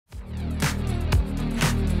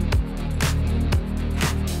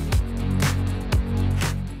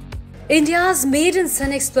India's maiden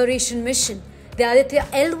sun exploration mission, the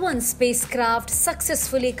Aditya-L1's spacecraft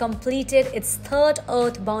successfully completed its third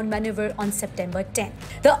Earth-bound maneuver on September 10.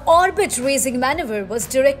 The orbit-raising maneuver was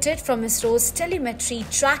directed from ISRO's telemetry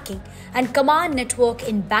tracking and command network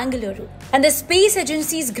in Bangalore, and the Space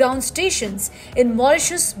Agency's ground stations in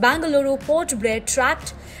Mauritius, Bangalore, Port Blair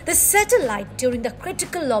tracked the satellite during the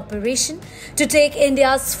critical operation to take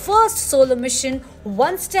India's first solar mission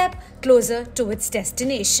one step closer to its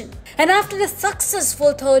destination. And after the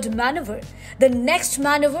successful third maneuver, the next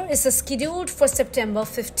maneuver is scheduled for September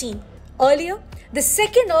 15. Earlier, the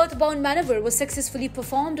second Earthbound maneuver was successfully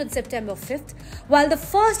performed on September 5th, while the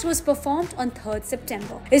first was performed on 3rd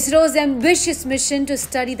September. ISRO's ambitious mission to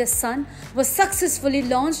study the Sun was successfully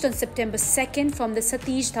launched on September 2nd from the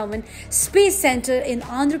Satish Dhawan Space Center in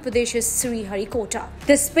Andhra Pradesh's Sriharikota.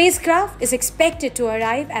 The spacecraft is expected to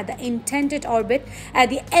arrive at the intended orbit at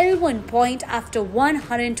the L1 point after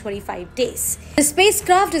 125 days. The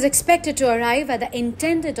spacecraft is expected to arrive at the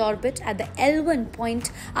intended orbit at the L1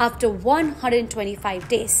 point after 125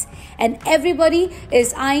 days, and everybody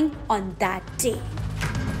is eyeing on that day.